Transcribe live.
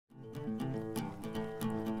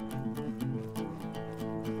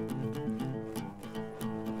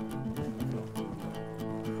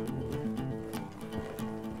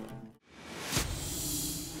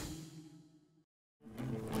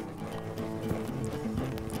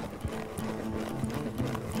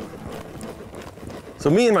So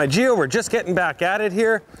me and my Geo, we're just getting back at it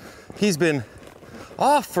here. He's been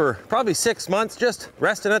off for probably 6 months, just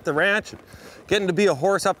resting at the ranch, getting to be a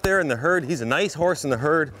horse up there in the herd. He's a nice horse in the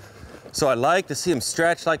herd. So I like to see him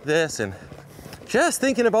stretch like this, and just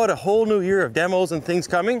thinking about a whole new year of demos and things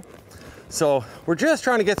coming. So we're just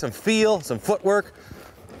trying to get some feel, some footwork,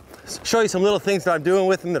 show you some little things that I'm doing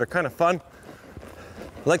with him that are kind of fun.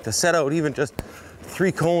 I like to set out even just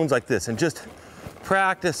 3 cones like this and just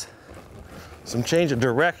practice some change of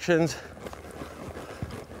directions,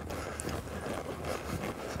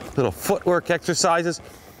 little footwork exercises.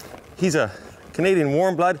 He's a Canadian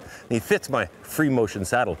Warmblood, and he fits my free motion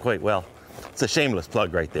saddle quite well. It's a shameless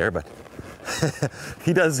plug right there, but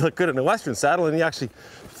he does look good in a Western saddle, and he actually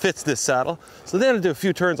fits this saddle. So then I do a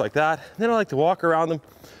few turns like that. Then I like to walk around them.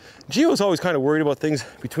 Geo's always kind of worried about things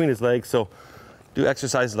between his legs, so do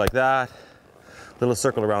exercises like that. Little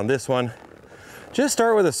circle around this one. Just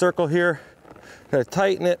start with a circle here. Gotta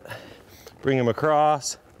tighten it, bring him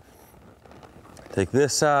across. Take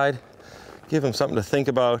this side, give him something to think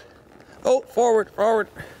about. Oh, forward, forward.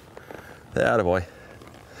 Attaboy.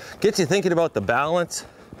 Gets you thinking about the balance.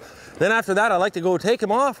 Then after that, I like to go take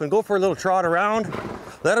him off and go for a little trot around.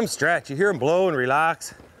 Let him stretch. You hear him blow and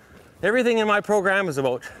relax. Everything in my program is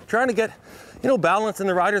about trying to get, you know, balance in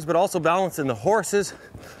the riders, but also balance in the horses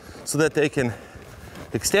so that they can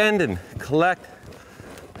extend and collect,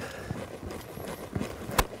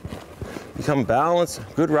 become balanced,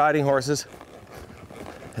 good riding horses,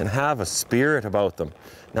 and have a spirit about them.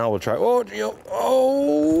 Now we'll try, oh, Geo,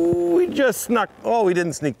 oh, we just snuck, oh, we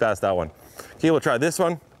didn't sneak past that one. Okay, we'll try this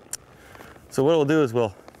one. So what we'll do is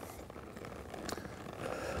we'll,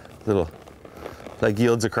 little leg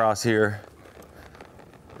yields across here.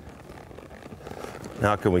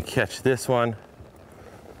 Now can we catch this one?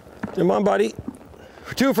 Come on, buddy.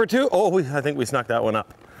 2 for 2. Oh, I think we snuck that one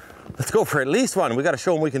up. Let's go for at least one. We got to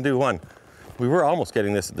show him we can do one. We were almost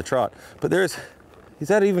getting this at the trot, but he's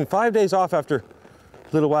had even 5 days off after a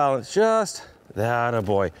little while. And it's just that a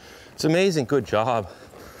boy. It's amazing. Good job.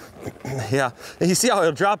 Yeah. And you see how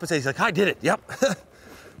he'll drop and say, he's like, I did it. Yep.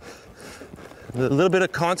 A little bit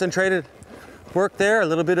of concentrated work there, a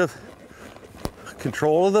little bit of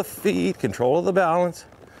control of the feet, control of the balance.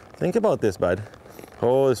 Think about this, bud.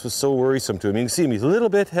 Oh, this was so worrisome to him. You can see him, he's a little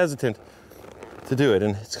bit hesitant to do it.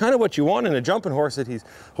 And it's kind of what you want in a jumping horse, that he's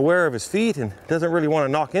aware of his feet and doesn't really want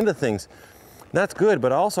to knock into things. That's good,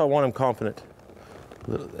 but also I want him confident.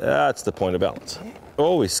 That's the point of balance.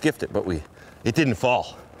 Oh, we skiffed it, but it didn't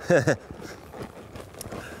fall.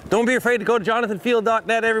 Don't be afraid to go to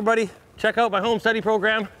jonathanfield.net, everybody. Check out my home study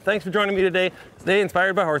program. Thanks for joining me today. Stay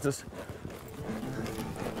inspired by horses.